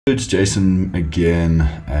It's Jason again,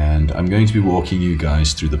 and I'm going to be walking you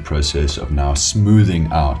guys through the process of now smoothing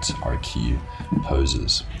out our key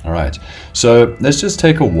poses. All right, so let's just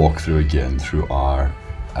take a walk through again through our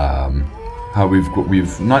how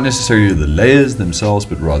we've not necessarily the layers themselves,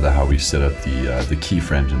 but rather how we've set up the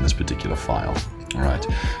keyframes in this particular file. All right,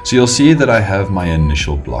 so you'll see that I have my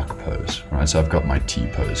initial block pose. All right, so I've got my T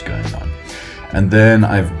pose going on, and then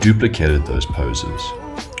I've duplicated those poses.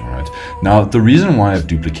 Alright, now the reason why I've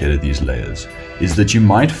duplicated these layers is that you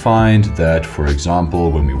might find that, for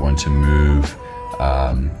example, when we want to move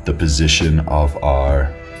the position of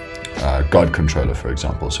our God controller, for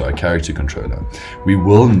example, so our character controller, we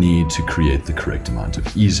will need to create the correct amount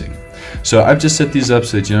of easing. So I've just set these up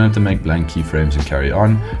so that you don't have to make blank keyframes and carry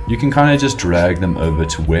on. You can kind of just drag them over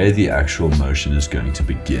to where the actual motion is going to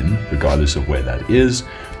begin, regardless of where that is,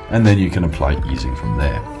 and then you can apply easing from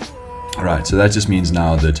there. Alright, so that just means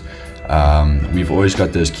now that we've always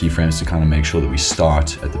got those keyframes to kind of make sure that we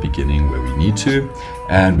start at the beginning where we need to,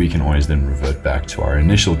 and we can always then revert back to our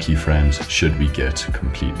initial keyframes should we get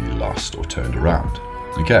completely lost or turned around.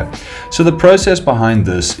 Okay, so the process behind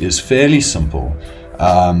this is fairly simple.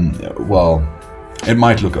 Well, it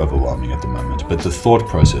might look overwhelming at the moment, but the thought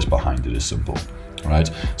process behind it is simple.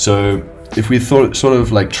 Alright, so if we sort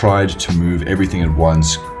of like tried to move everything at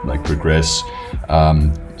once, like progress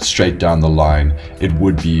straight down the line, it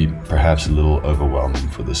would be perhaps a little overwhelming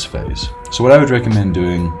for this phase. So what I would recommend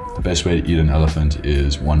doing, the best way to eat an elephant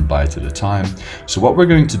is one bite at a time. So what we're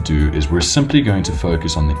going to do is we're simply going to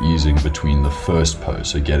focus on the easing between the first pose,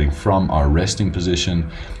 so getting from our resting position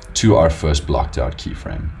to our first blocked out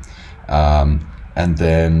keyframe. And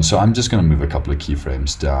then, so I'm just going to move a couple of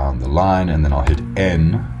keyframes down the line, and then I'll hit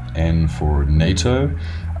N for NATO,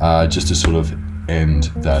 just to sort of end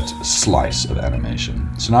that slice of animation.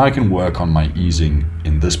 So now I can work on my easing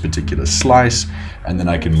in this particular slice, and then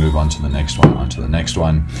I can move on to the next one, onto the next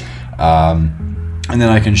one. And then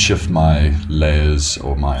I can shift my layers,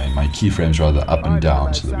 or my keyframes rather, up and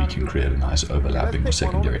down so that we can create a nice overlapping or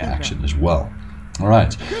secondary action as well. All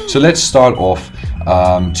right, so let's start off.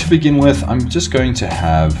 To begin with, I'm just going to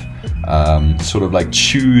have sort of like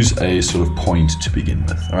choose a sort of point to begin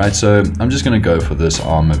with. All right, so I'm just going to go for this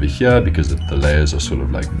arm over here because the layers are sort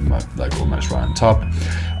of like almost right on top,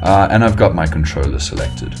 and I've got my controller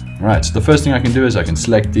selected. All right, so the first thing I can do is I can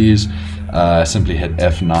select these, simply hit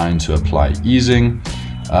F9 to apply easing,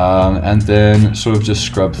 and then sort of just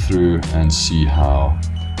scrub through and see how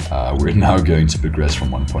we're now going to progress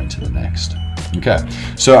from one point to the next. Okay,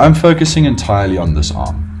 so I'm focusing entirely on this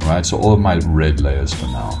arm, right? So all of my red layers for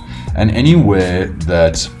now. And anywhere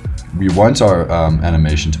that we want our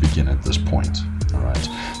animation to begin at this point, all right?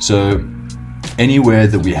 So anywhere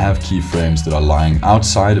that we have keyframes that are lying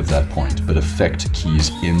outside of that point but affect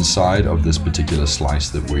keys inside of this particular slice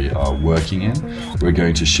that we are working in, we're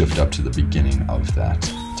going to shift up to the beginning of that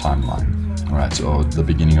timeline, all right? So the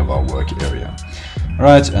beginning of our work area. All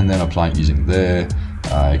right, and then apply easing there.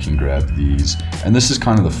 I can grab these, and this is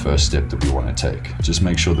kind of the first step that we want to take. Just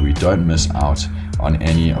make sure that we don't miss out on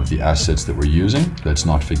any of the assets that we're using. Let's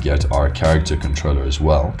not forget our character controller as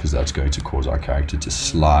well, because that's going to cause our character to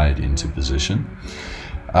slide into position.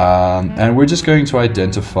 And we're just going to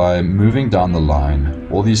identify, moving down the line,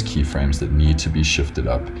 all these keyframes that need to be shifted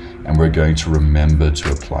up, and we're going to remember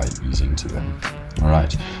to apply easing to them. All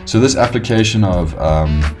right, so this application of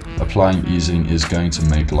applying easing is going to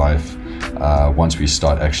make life, once we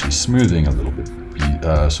start actually smoothing, a little bit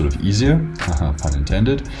sort of easier, pun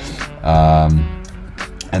intended.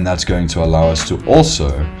 And that's going to allow us to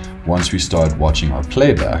also, once we start watching our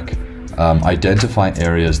playback, identify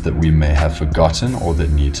areas that we may have forgotten or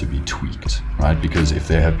that need to be tweaked, right? Because if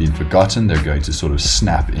they have been forgotten, they're going to sort of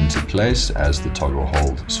snap into place as the toggle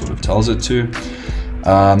hold sort of tells it to.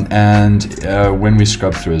 When we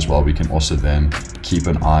scrub through as well, we can also then keep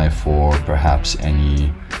an eye for perhaps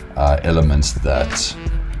any elements that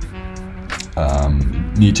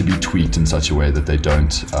need to be tweaked in such a way that they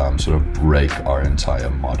don't sort of break our entire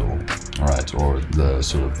model, all right, or the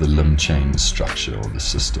sort of the limb chain structure or the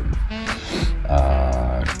system.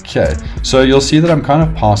 Okay, so you'll see that I'm kind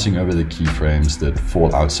of passing over the keyframes that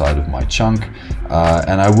fall outside of my chunk,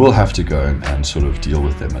 and I will have to go and sort of deal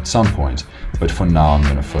with them at some point, but for now I'm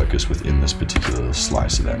going to focus within this particular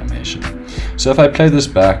slice of animation. So if I play this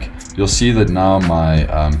back, you'll see that now my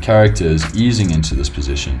character is easing into this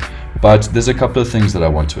position, but there's a couple of things that I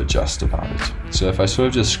want to adjust about it. So if I sort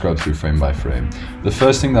of just scrub through frame by frame, the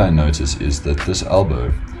first thing that I notice is that this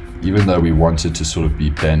elbow, even though we want it to sort of be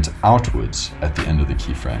bent outwards at the end of the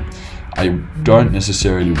keyframe, I don't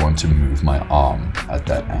necessarily want to move my arm at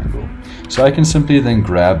that angle. So I can simply then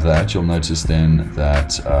grab that. You'll notice then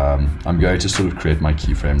that I'm going to sort of create my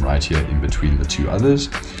keyframe right here in between the two others.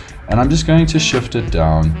 And I'm just going to shift it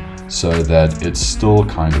down so that it's still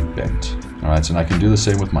kind of bent. All right, and I can do the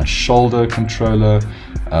same with my shoulder controller.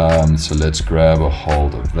 So let's grab a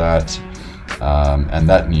hold of that. And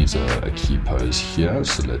that needs a key pose here.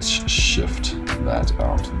 So let's shift that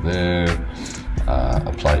out there.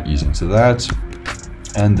 Apply easing to that.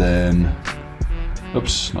 And then,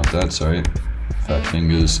 oops, not that, sorry. Fat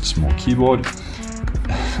fingers, small keyboard.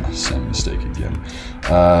 Same mistake again.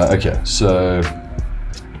 Okay, so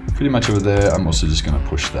pretty much over there. I'm also just going to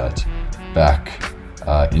push that back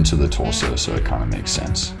into the torso, so it kind of makes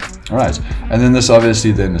sense. All right, and then this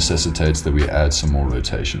obviously then necessitates that we add some more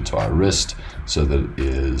rotation to our wrist so that it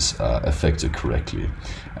is affected correctly.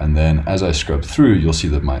 And then as I scrub through, you'll see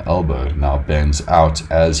that my elbow now bends out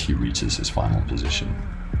as he reaches his final position.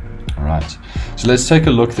 All right, so let's take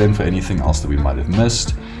a look then for anything else that we might have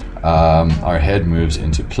missed. Our head moves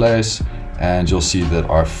into place, and you'll see that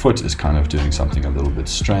our foot is kind of doing something a little bit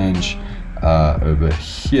strange over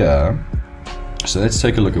here. So let's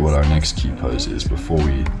take a look at what our next key pose is before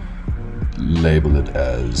we label it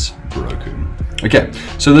as broken. Okay,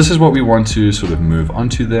 so this is what we want to sort of move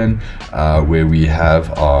onto then, where we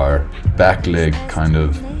have our back leg kind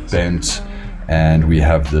of bent and we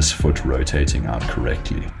have this foot rotating out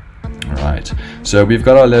correctly. All right, so we've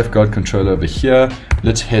got our left guard controller over here.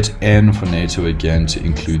 Let's hit N for NATO again to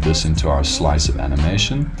include this into our slice of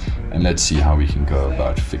animation, and let's see how we can go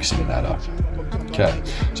about fixing that up. Okay,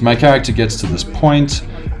 so my character gets to this point.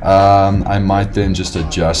 I might then just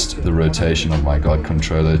adjust the rotation of my guard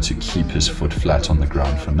controller to keep his foot flat on the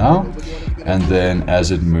ground for now. And then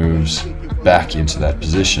as it moves back into that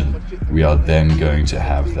position, we are then going to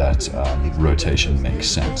have that rotation make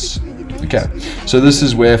sense. Okay, so this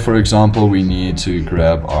is where, for example, we need to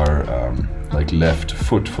grab our like left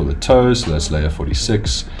foot for the toes. So that's layer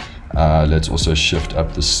 46. Let's also shift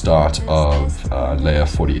up the start of layer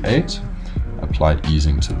 48. Apply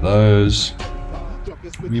easing to those.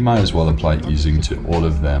 We might as well apply easing to all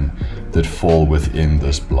of them that fall within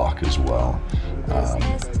this block as well,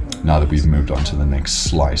 now that we've moved on to the next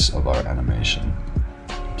slice of our animation.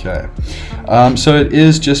 Okay, so it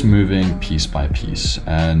is just moving piece by piece,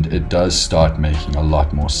 and it does start making a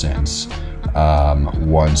lot more sense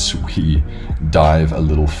once we dive a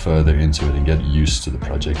little further into it and get used to the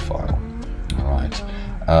project file. All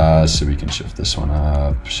right, so we can shift this one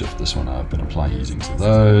up, and apply easing to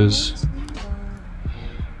those.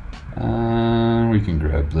 And we can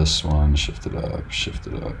grab this one, shift it up, shift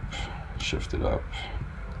it up, shift it up.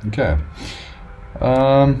 Okay,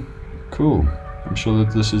 cool. I'm sure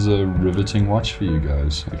that this is a riveting watch for you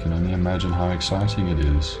guys. I can only imagine how exciting it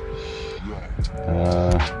is.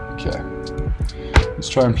 Okay, let's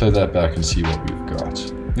try and play that back and see what we've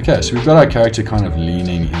got. Okay, so we've got our character kind of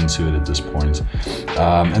leaning into it at this point.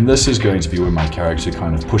 And this is going to be where my character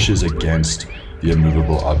kind of pushes against the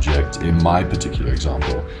immovable object in my particular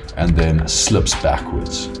example, and then slips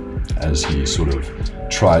backwards as he sort of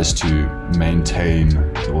tries to maintain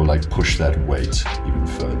or like push that weight even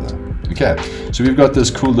further. Okay, so we've got this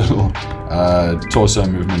cool little torso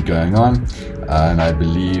movement going on, and I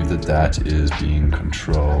believe that that is being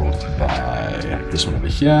controlled by this one over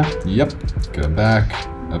here. Yep, go back,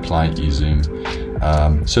 apply easing.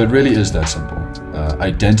 So it really is that simple.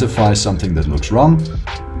 Identify something that looks wrong.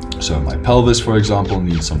 So my pelvis, for example,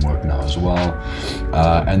 needs some work now as well.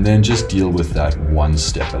 And then just deal with that one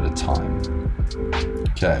step at a time.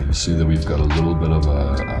 Okay, you see that we've got a little bit of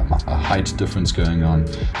a height difference going on,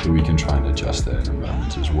 but we can try and adjust that in a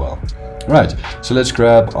moment as well. Right, so let's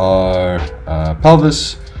grab our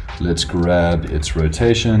pelvis. Let's grab its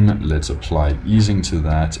rotation. Let's apply easing to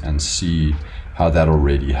that and see how that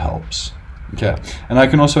already helps. Okay, and I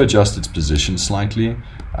can also adjust its position slightly.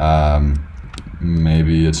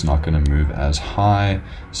 Maybe it's not going to move as high,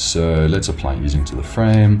 so let's apply easing to the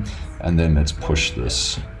frame, and then let's push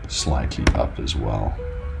this slightly up as well.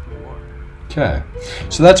 Okay,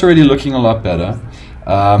 so that's already looking a lot better.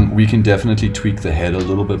 We can definitely tweak the head a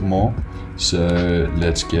little bit more, so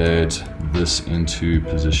let's get this into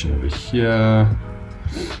position over here,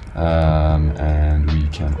 and we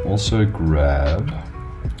can also grab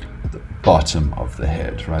the bottom of the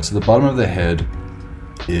head, right? So the bottom of the head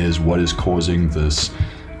is what is causing this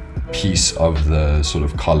piece of the sort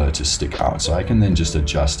of collar to stick out. So I can then just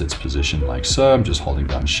adjust its position like so. I'm just holding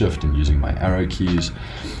down shift and using my arrow keys.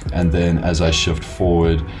 And then as I shift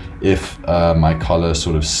forward, if my collar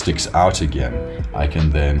sort of sticks out again, I can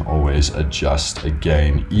then always adjust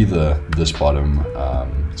again either this bottom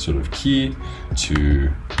sort of key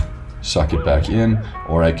to suck it back in,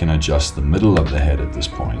 or I can adjust the middle of the head at this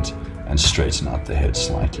point and straighten out the head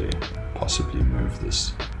slightly, possibly move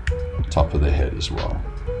this top of the head as well.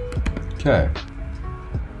 Okay,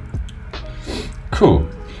 cool.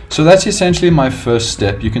 So that's essentially my first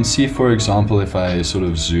step. You can see, for example, if I sort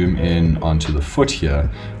of zoom in onto the foot here,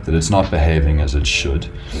 that it's not behaving as it should.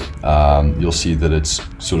 You'll see that it's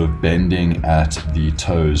sort of bending at the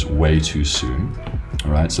toes way too soon.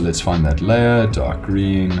 All right, so let's find that layer, dark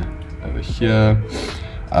green over here.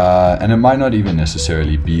 And it might not even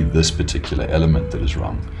necessarily be this particular element that is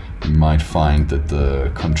wrong. You might find that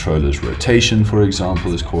the controller's rotation, for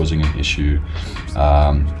example, is causing an issue.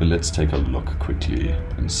 But let's take a look quickly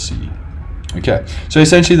and see. Okay, so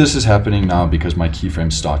essentially this is happening now because my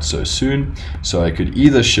keyframe starts so soon. So I could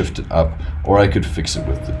either shift it up or I could fix it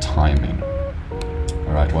with the timing.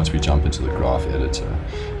 All right, once we jump into the graph editor.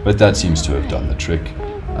 But that seems to have done the trick.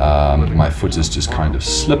 My foot is just kind of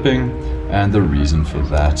slipping. And the reason for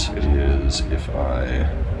that is if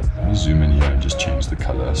let me zoom in here and just change the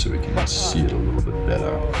color so we can see it a little bit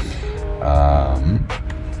better.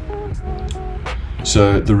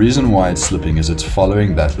 So the reason why it's slipping is it's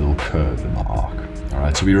following that little curve in the arc. All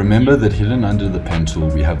right, so we remember that hidden under the pen tool,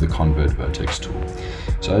 we have the convert vertex tool.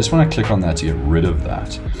 So I just want to click on that to get rid of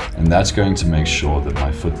that. And that's going to make sure that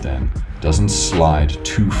my foot then doesn't slide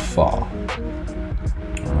too far.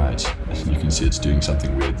 All right, you can see it's doing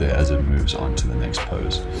something weird there as it moves on to the next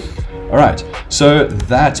pose. All right, so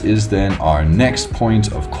that is then our next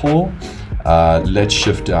point of call. Let's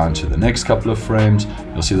shift down to the next couple of frames.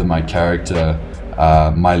 You'll see that my character,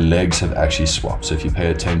 my legs have actually swapped. So if you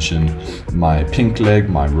pay attention, my pink leg,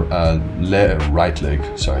 my right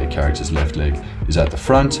leg, sorry, character's left leg is at the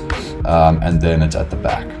front, and then it's at the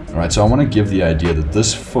back. All right, so I want to give the idea that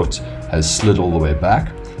this foot has slid all the way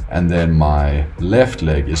back, and then my left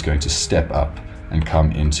leg is going to step up and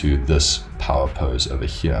come into this power pose over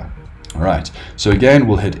here. All right, so again,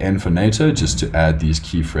 we'll hit N for NATO just to add these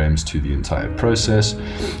keyframes to the entire process.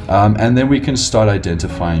 And then we can start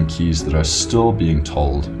identifying keys that are still being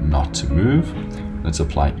told not to move. Let's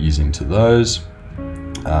apply easing to those.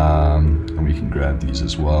 And we can grab these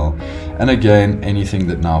as well. And again, anything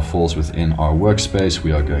that now falls within our workspace,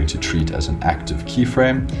 we are going to treat as an active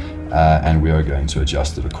keyframe, and we are going to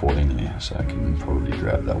adjust it accordingly. So I can probably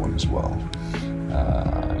grab that one as well.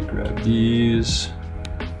 Grab these.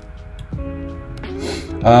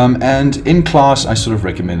 And in class, I sort of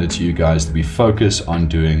recommended to you guys that we focus on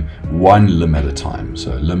doing one limb at a time.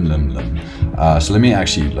 So limb, limb, limb. So let me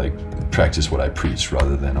actually like practice what I preach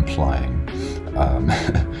rather than applying,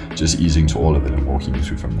 just easing to all of it and walking you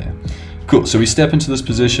through from there. Cool, so we step into this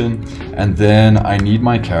position and then I need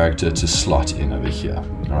my character to slot in over here.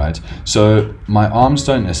 All right, so my arms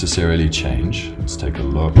don't necessarily change. Let's take a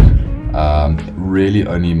look. Really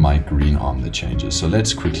only my green arm that changes. So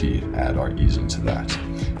let's quickly add our easing to that.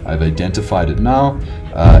 I've identified it now.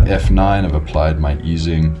 F9, I've applied my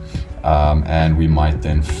easing. And we might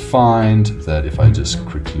then find that if I just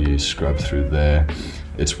quickly scrub through there,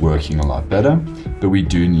 it's working a lot better. But we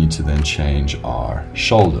do need to then change our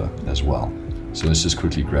shoulder as well. So let's just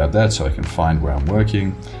quickly grab that so I can find where I'm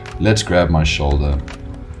working. Let's grab my shoulder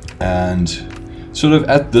and sort of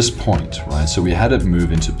at this point, right? So we had it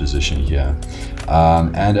move into position here.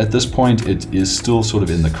 And at this point, it is still sort of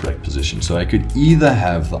in the correct position. So I could either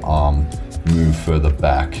have the arm move further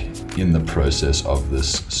back in the process of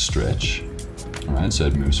this stretch. All right, so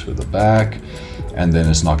it moves further back, and then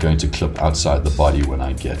it's not going to clip outside the body when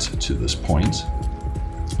I get to this point.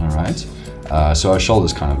 All right. So our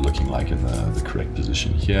shoulder's kind of looking like in the correct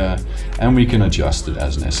position here, and we can adjust it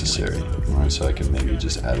as necessary. All right, so I can maybe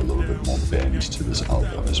just add a little bit more bend to this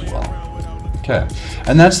elbow as well. Okay,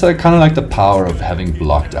 and that's kind of like the power of having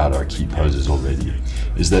blocked out our key poses already,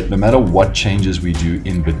 is that no matter what changes we do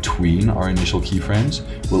in between our initial keyframes,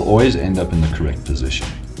 we'll always end up in the correct position.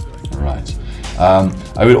 All right.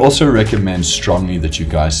 I would also recommend strongly that you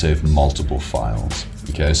guys save multiple files.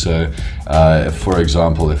 Okay, so for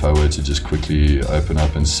example, if I were to just quickly open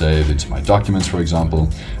up and save into my documents, for example,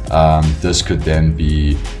 this could then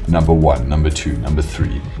be number 1, number 2, number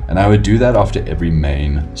 3. And I would do that after every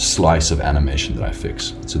main slice of animation that I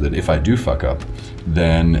fix, so that if I do fuck up,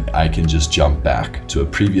 then I can just jump back to a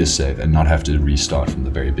previous save and not have to restart from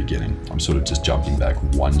the very beginning. I'm sort of just jumping back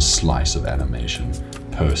one slice of animation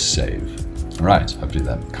per save. Right, hopefully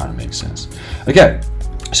that kind of makes sense. Okay,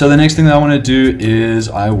 so the next thing that I want to do is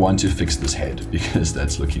I want to fix this head because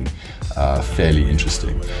that's looking fairly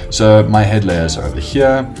interesting. So my head layers are over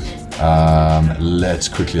here. Let's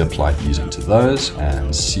quickly apply easing to those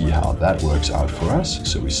and see how that works out for us.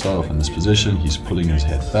 So we start off in this position, he's pulling his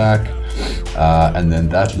head back, and then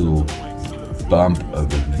that little bump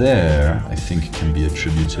over there I think can be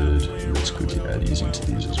attributed, let's quickly add easing to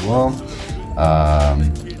these as well.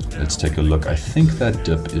 Let's take a look. I think that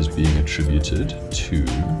dip is being attributed to,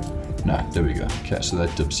 no, there we go. Okay, so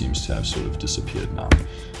that dip seems to have sort of disappeared now.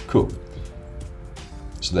 Cool.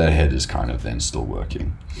 So that head is kind of then still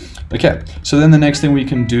working. Okay, so then the next thing we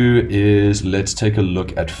can do is let's take a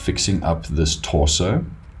look at fixing up this torso.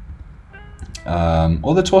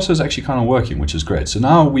 Well, the torso is actually kind of working, which is great. So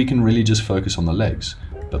now we can really just focus on the legs.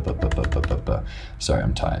 Sorry,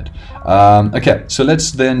 I'm tired. Okay, so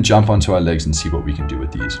let's then jump onto our legs and see what we can do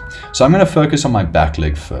with these. So I'm going to focus on my back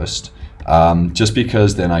leg first, just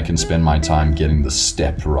because then I can spend my time getting the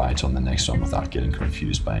step right on the next one without getting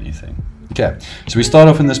confused by anything. Okay, so we start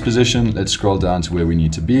off in this position. Let's scroll down to where we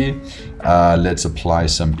need to be. Let's apply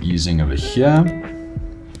some easing over here.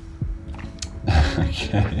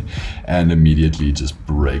 Okay, and immediately just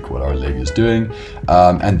break what our leg is doing,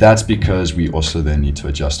 and that's because we also then need to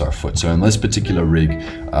adjust our foot. So in this particular rig,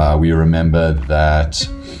 we remember that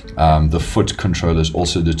the foot controllers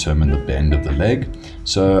also determine the bend of the leg.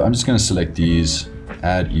 So I'm just going to select these,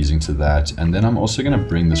 add easing to that, and then I'm also going to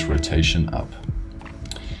bring this rotation up.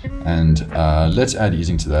 And let's add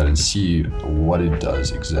easing to that and see what it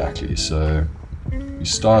does exactly. So we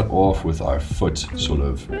start off with our foot sort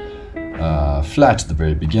of flat at the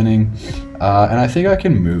very beginning, and I think I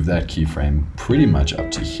can move that keyframe pretty much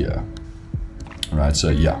up to here. Right, so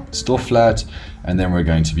yeah, still flat, and then we're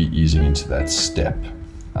going to be easing into that step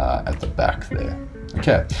at the back there.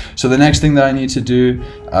 Okay, so the next thing that I need to do,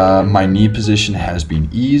 my knee position has been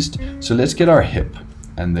eased, so let's get our hip,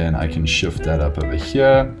 and then I can shift that up over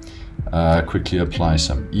here, quickly apply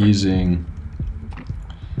some easing.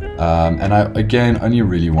 And I, again, only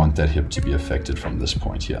really want that hip to be affected from this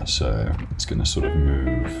point here. So it's going to sort of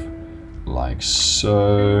move like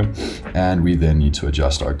so. And we then need to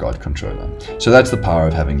adjust our guard controller. So that's the power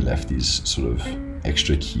of having left these sort of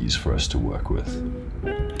extra keys for us to work with.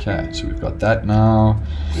 Okay, so we've got that now.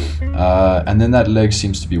 And then that leg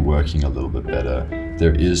seems to be working a little bit better.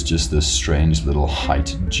 There is just this strange little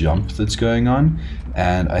height jump that's going on.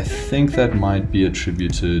 And I think that might be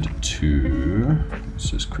attributed to, let's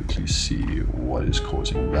just quickly see what is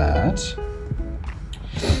causing that.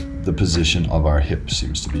 The position of our hip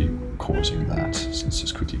seems to be causing that. So let's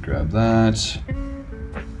just quickly grab that.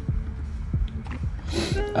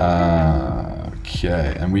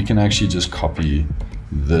 Okay, and we can actually just copy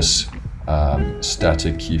this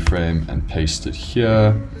static keyframe and paste it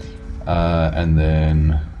here, and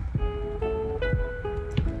then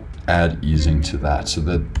add easing to that so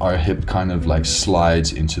that our hip kind of like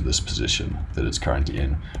slides into this position that it's currently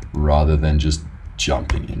in rather than just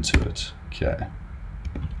jumping into it. Okay,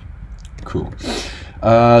 cool.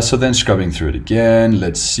 So then scrubbing through it again,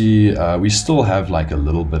 let's see, we still have like a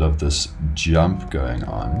little bit of this jump going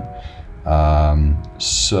on.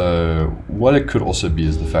 So what it could also be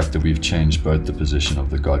is the fact that we've changed both the position of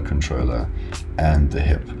the guard controller and the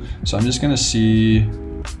hip. So I'm just going to see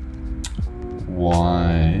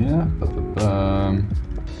why.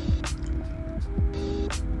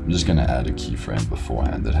 I'm just going to add a keyframe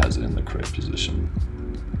beforehand that has it in the correct position.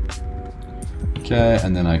 Okay,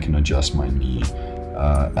 and then I can adjust my knee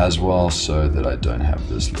as well so that I don't have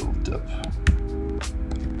this little dip.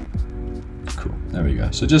 Cool, there we go.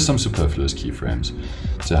 So just some superfluous keyframes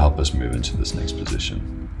to help us move into this next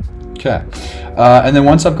position. Okay, and then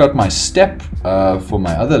once I've got my step for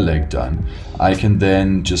my other leg done, I can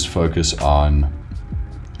then just focus on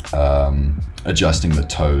adjusting the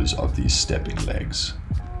toes of these stepping legs.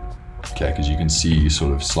 Okay, because you can see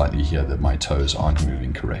sort of slightly here that my toes aren't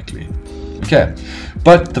moving correctly. Okay,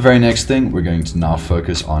 but the very next thing, we're going to now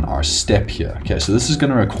focus on our step here. Okay, so this is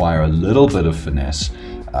going to require a little bit of finesse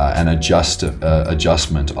and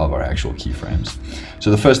adjustment of our actual keyframes.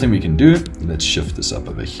 So the first thing we can do, let's shift this up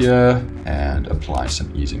over here and apply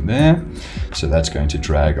some easing there. So that's going to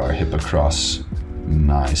drag our hip across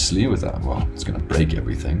nicely without, well, it's going to break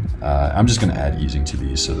everything. I'm just going to add easing to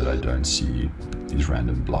these so that I don't see these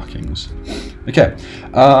random blockings. Okay,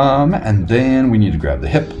 and then we need to grab the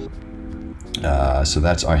hip. So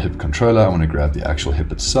that's our hip controller. I want to grab the actual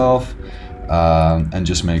hip itself and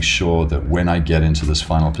just make sure that when I get into this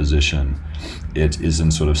final position, it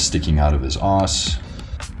isn't sort of sticking out of his arse.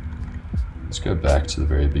 Let's go back to the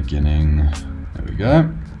very beginning. There we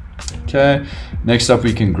go. Okay, next up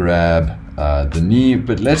we can grab the knee,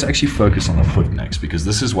 but let's actually focus on the foot next, because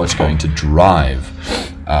this is what's going to drive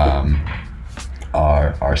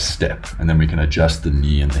our step, and then we can adjust the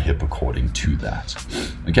knee and the hip according to that.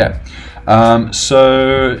 Okay,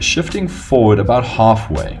 so shifting forward about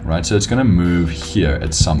halfway, right? So it's going to move here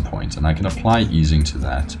at some point, and I can apply easing to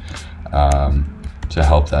that to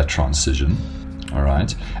help that transition. All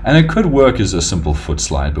right, and it could work as a simple foot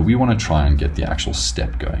slide, but we want to try and get the actual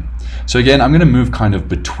step going. So again, I'm going to move kind of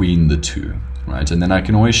between the two, right? And then I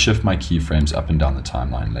can always shift my keyframes up and down the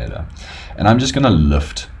timeline later. And I'm just going to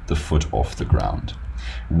lift the foot off the ground.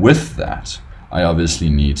 With that, I obviously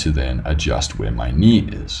need to then adjust where my knee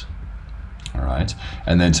is. All right,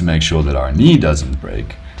 and then to make sure that our knee doesn't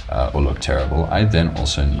break or look terrible, I then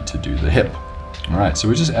also need to do the hip. All right, so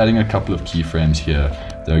we're just adding a couple of keyframes here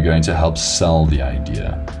that are going to help sell the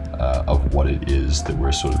idea of what it is that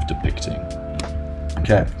we're sort of depicting.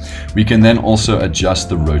 Okay, we can then also adjust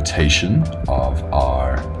the rotation of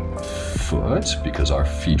our foot, because our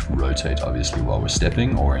feet rotate obviously while we're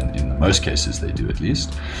stepping, or in most cases they do at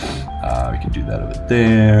least. We can do that over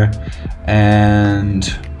there, and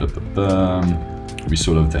we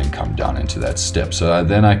sort of then come down into that step. So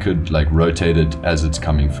then I could like rotate it as it's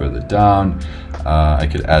coming further down. I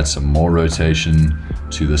could add some more rotation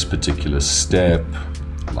to this particular step,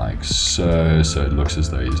 like so. So it looks as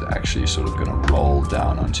though he's actually sort of going to roll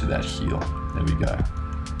down onto that heel. There we go.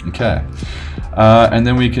 Okay, and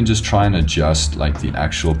then we can just try and adjust like the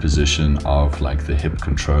actual position of like the hip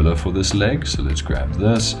controller for this leg. So let's grab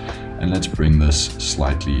this and let's bring this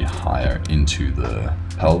slightly higher into the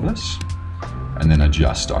pelvis, and then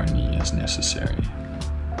adjust our knee as necessary.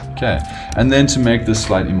 Okay, and then to make this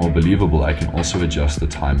slightly more believable, I can also adjust the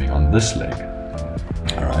timing on this leg.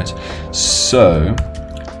 All right, so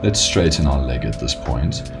let's straighten our leg at this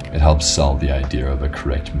point. It helps sell the idea of a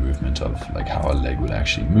correct movement of like how a leg would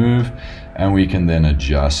actually move, and we can then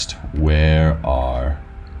adjust where our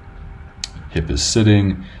hip is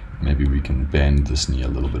sitting. Maybe we can bend this knee a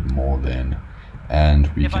little bit more then,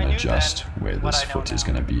 and we can adjust where this foot is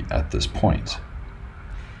going to be at this point.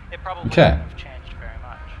 Okay.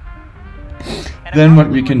 Then what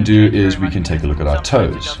we can do is we can take a look at our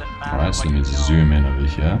toes. All right, so let me zoom in over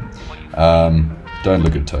here. Don't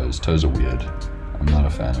look at toes. Toes are weird. I'm not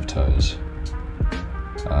a fan of toes.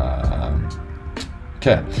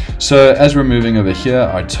 Okay, so as we're moving over here,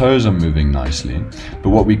 our toes are moving nicely, but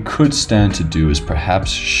what we could stand to do is perhaps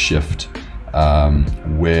shift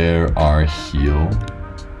where our heel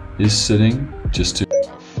is sitting, just to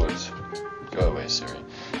our foot, go away Siri,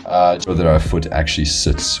 so that our foot actually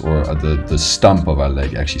sits, or the stump of our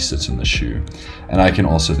leg actually sits in the shoe. And I can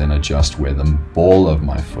also then adjust where the ball of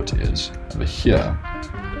my foot is over here,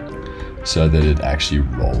 so that it actually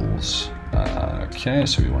rolls. Okay,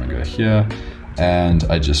 so we want to go here, and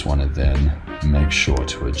I just want to then make sure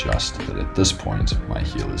to adjust that at this point my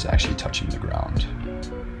heel is actually touching the ground,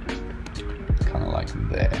 kind of like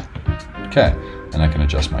there. Okay, and I can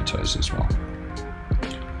adjust my toes as well.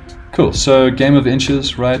 Cool, so game of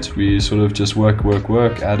inches, right? We sort of just work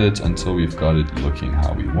at it until we've got it looking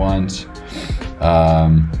how we want.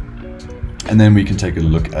 And then we can take a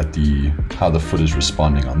look at how the foot is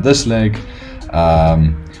responding on this leg.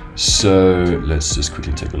 So let's just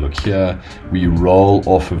quickly take a look here. We roll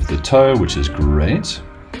off of the toe, which is great.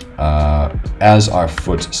 As our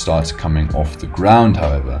foot starts coming off the ground,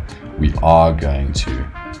 however, we are going to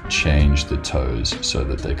change the toes so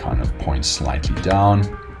that they kind of point slightly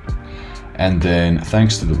down. And then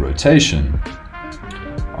thanks to the rotation,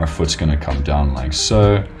 our foot's going to come down like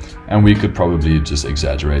so. And we could probably just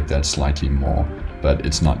exaggerate that slightly more, but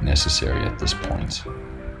it's not necessary at this point.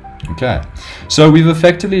 Okay, so we've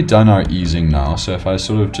effectively done our easing now. So if I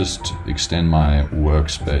sort of just extend my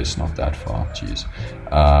workspace, not that far, geez,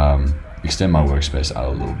 extend my workspace out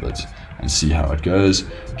a little bit and see how it goes.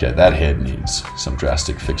 Okay, that head needs some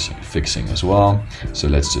drastic fixing as well. So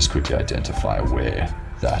let's just quickly identify where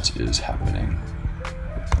that is happening.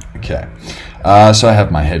 Okay, so I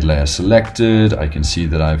have my head layer selected. I can see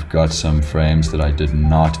that I've got some frames that I did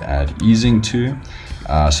not add easing to,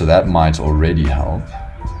 so that might already help.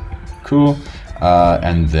 Cool,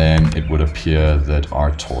 and then it would appear that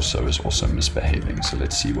our torso is also misbehaving, so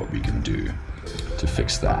let's see what we can do to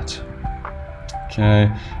fix that.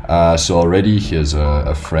 Okay, so already here's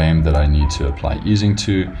a frame that I need to apply easing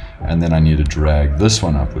to, and then I need to drag this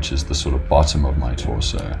one up, which is the sort of bottom of my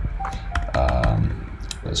torso.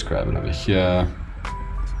 Let's grab it over here.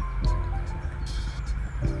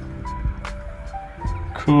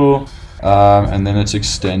 Cool. And then it's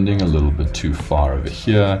extending a little bit too far over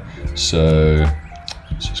here. So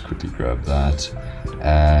let's just quickly grab grab that.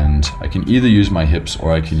 And I can either use my hips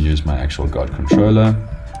or I can use my actual God controller.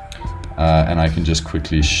 And I can just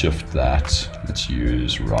quickly shift that. Let's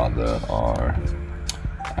use rather our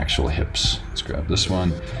actual hips. Let's grab this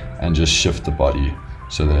one and just shift the body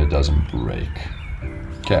so that it doesn't break.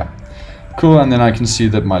 Okay, cool. And then I can see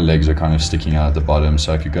that my legs are kind of sticking out at the bottom,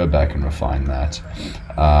 so I could go back and refine that.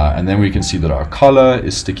 And then we can see that our collar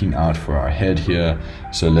is sticking out for our head here.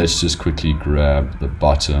 So let's just quickly grab the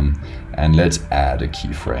bottom and let's add a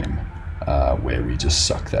keyframe where we just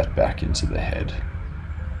suck that back into the head.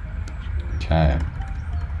 Okay,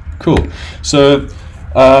 cool. So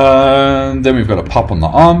then we've got a pop on the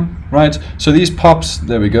arm, right? So these pops,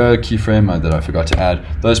 there we go, keyframe that I forgot to add.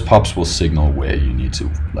 Those pops will signal where you need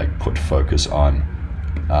to like put focus on.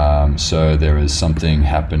 So there is something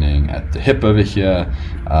happening at the hip over here,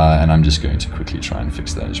 and I'm just going to quickly try and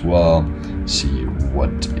fix that as well. See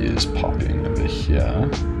what is popping over here.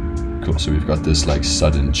 Cool, so we've got this like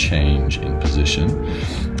sudden change in position.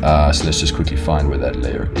 So let's just quickly find where that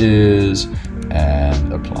layer is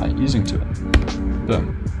and apply easing to it.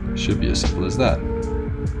 Boom, should be as simple as that.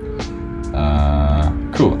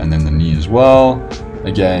 Cool, and then the knee as well.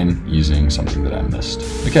 Again, using something that I missed.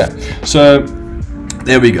 Okay, so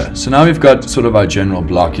there we go. So now we've got sort of our general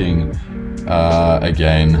blocking.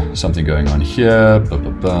 Again, something going on here.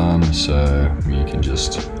 So we can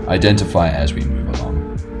just identify as we move along.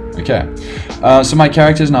 Okay, so my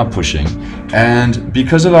character is now pushing, and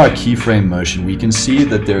because of our keyframe motion, we can see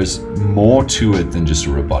that there's more to it than just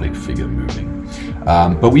a robotic figure moving.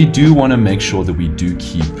 But we do want to make sure that we do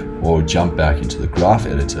keep or jump back into the graph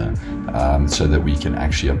editor so that we can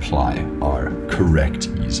actually apply our correct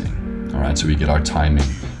easing. All right, so we get our timing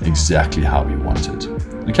exactly how we want it.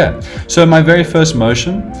 Okay, so my very first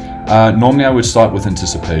motion, normally I would start with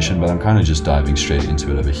anticipation, but I'm kind of just diving straight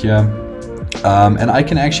into it over here. And I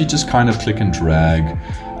can actually just kind of click and drag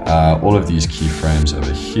all of these keyframes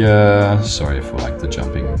over here. Sorry for like the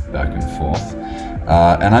jumping back and forth.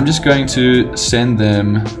 And I'm just going to send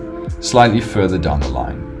them slightly further down the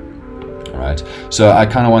line. All right, so I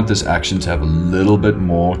kind of want this action to have a little bit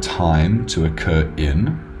more time to occur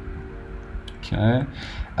in. Okay,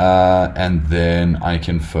 and then I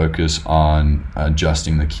can focus on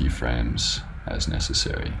adjusting the keyframes as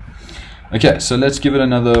necessary. Okay, so let's give it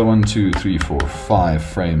another 1, 2, 3, 4, 5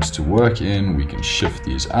 frames to work in. We can shift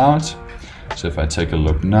these out. So if I take a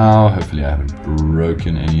look now, hopefully I haven't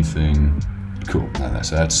broken anything. Cool, no,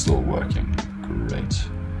 so that's still working. Great.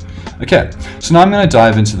 Okay, so now I'm going to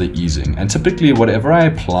dive into the easing. And typically whatever I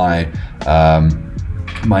apply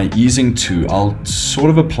my easing to, I'll sort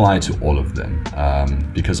of apply to all of them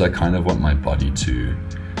because I kind of want my body to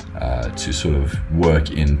sort of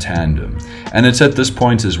work in tandem. And it's at this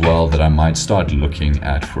point as well that I might start looking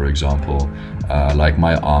at, for example, like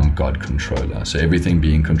my arm God controller. So everything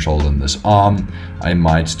being controlled on this arm, I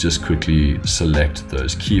might just quickly select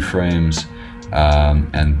those keyframes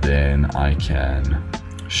and then I can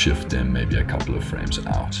shift them maybe a couple of frames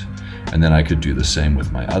out. And then I could do the same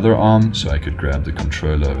with my other arm. So I could grab the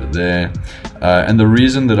controller over there. And the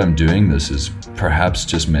reason that I'm doing this is perhaps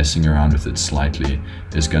just messing around with it slightly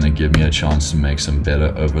is going to give me a chance to make some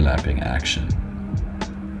better overlapping action.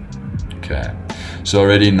 Okay, so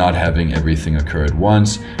already not having everything occur at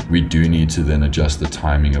once, we do need to then adjust the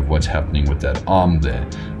timing of what's happening with that arm there.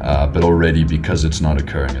 But already, because it's not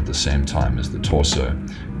occurring at the same time as the torso,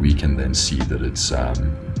 we can then see that it's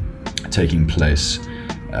taking place,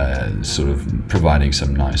 sort of providing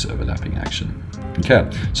some nice overlapping action. Okay,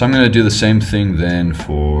 so I'm going to do the same thing then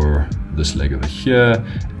for this leg over here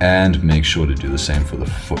and make sure to do the same for the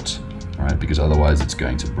foot, all right, because otherwise it's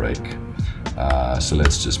going to break. So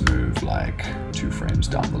let's just move like 2 frames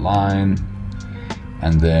down the line,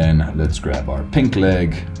 and then let's grab our pink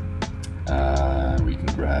leg. We can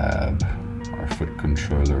grab our foot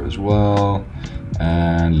controller as well,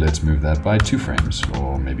 and let's move that by 2 frames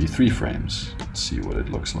or maybe 3 frames. Let's see what it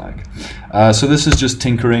looks like. So this is just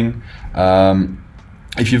tinkering.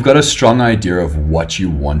 If you've got a strong idea of what you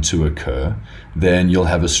want to occur, then you'll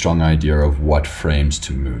have a strong idea of what frames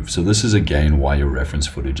to move. So this is again why your reference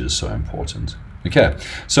footage is so important. Okay,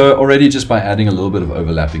 so already just by adding a little bit of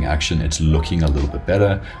overlapping action, it's looking a little bit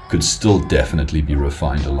better. Could still definitely be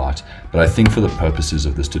refined a lot, but I think for the purposes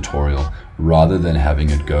of this tutorial, rather than having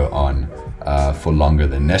it go on for longer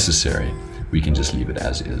than necessary, we can just leave it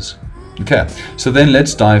as is. Okay, so then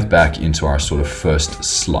let's dive back into our sort of first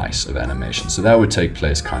slice of animation. So that would take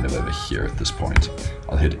place kind of over here at this point.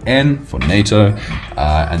 I'll hit N for NATO,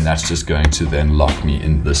 and that's just going to then lock me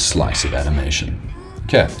in this slice of animation.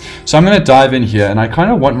 Okay, so I'm going to dive in here, and I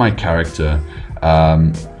kind of want my character,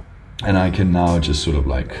 and I can now just sort of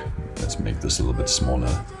like let's make this a little bit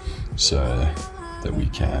smaller so that we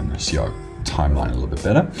can see our timeline a little bit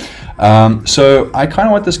better. So I kind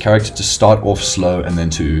of want this character to start off slow and then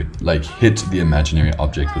to like hit the imaginary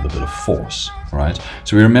object with a bit of force, right?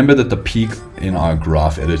 So we remember that the peak in our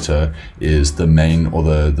graph editor is the main or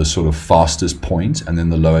the sort of fastest point, and then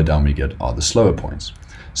the lower down we get are the slower points.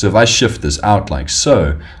 So if I shift this out like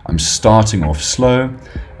so, I'm starting off slow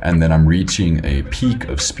and then I'm reaching a peak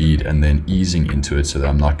of speed and then easing into it so that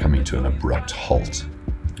I'm not coming to an abrupt halt.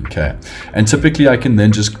 Okay, and typically I can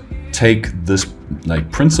then just take this like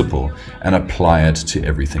principle and apply it to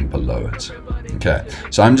everything below it. Okay,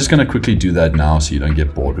 so I'm just going to quickly do that now so you don't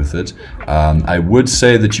get bored with it. I would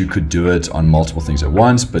say that you could do it on multiple things at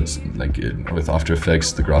once, but like with After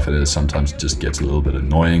Effects, the graph editor sometimes just gets a little bit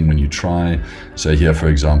annoying when you try. So here, for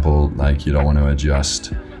example, like you don't want to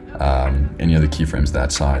adjust any of the keyframes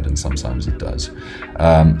that side, and sometimes it does.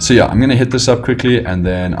 So yeah, I'm going to hit this up quickly and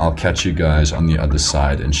then I'll catch you guys on the other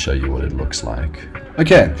side and show you what it looks like.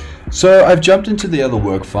 Okay, so I've jumped into the other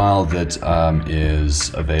work file that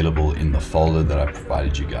is available in the folder that I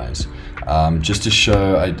provided you guys. Just to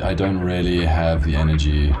show, I don't really have the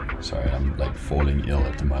energy, sorry, I'm like falling ill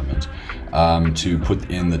at the moment, to put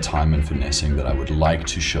in the time and finessing that I would like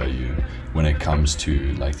to show you when it comes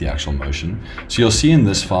to like the actual motion. So you'll see in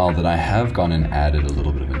this file that I have gone and added a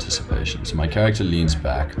little bit of anticipation. So my character leans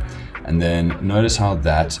back, and then notice how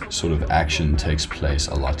that sort of action takes place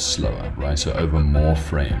a lot slower, right? So over more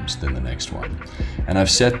frames than the next one. And I've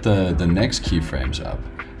set the next keyframes up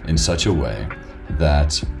in such a way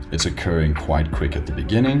that it's occurring quite quick at the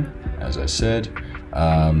beginning, as I said.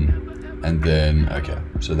 And then, okay,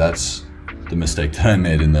 so that's the mistake that I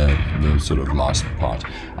made in the sort of last part.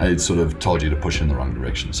 I sort of told you to push in the wrong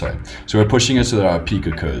direction, sorry. So we're pushing it so that our peak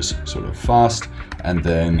occurs sort of fast, and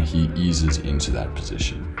then he eases into that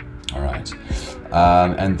position. All right,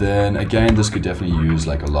 and then again, this could definitely use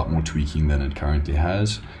like a lot more tweaking than it currently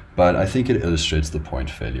has, but I think it illustrates the point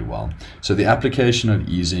fairly well. So the application of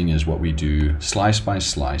easing is what we do slice by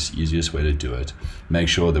slice, easiest way to do it. Make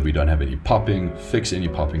sure that we don't have any popping, fix any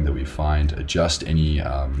popping that we find, adjust any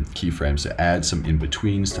keyframes to add some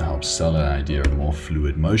in-betweens to help sell an idea of more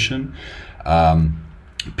fluid motion.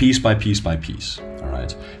 Piece by piece by piece, all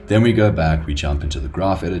right? Then we go back, we jump into the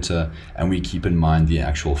graph editor, and we keep in mind the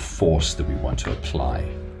actual force that we want to apply,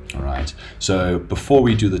 all right? So before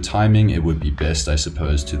we do the timing, it would be best, I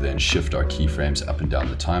suppose, to then shift our keyframes up and down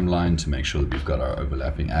the timeline to make sure that we've got our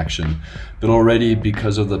overlapping action. But already,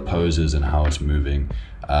 because of the poses and how it's moving,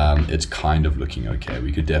 it's kind of looking okay.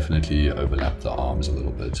 We could definitely overlap the arms a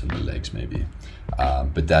little bit and the legs maybe.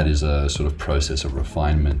 But that is a sort of process of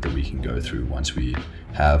refinement that we can go through once we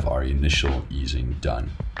have our initial easing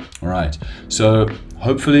done. All right, so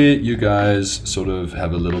hopefully you guys sort of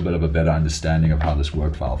have a little bit of a better understanding of how this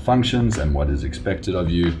work file functions and what is expected of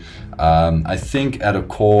you. I think at a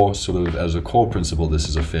core, sort of as a core principle, this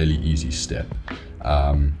is a fairly easy step.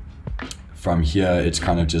 From here, it's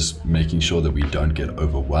kind of just making sure that we don't get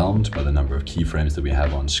overwhelmed by the number of keyframes that we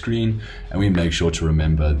have on screen, and we make sure to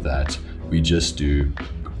remember that we just do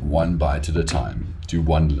one bite at a time. Do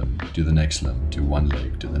one limb, do the next limb, do one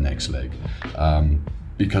leg, do the next leg.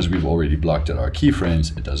 Because we've already blocked out our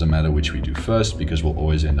keyframes, it doesn't matter which we do first because we'll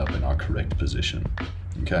always end up in our correct position.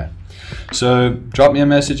 Okay, so drop me a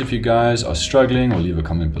message if you guys are struggling, or leave a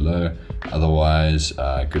comment below. Otherwise,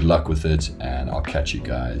 good luck with it, and I'll catch you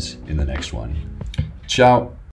guys in the next one. Ciao.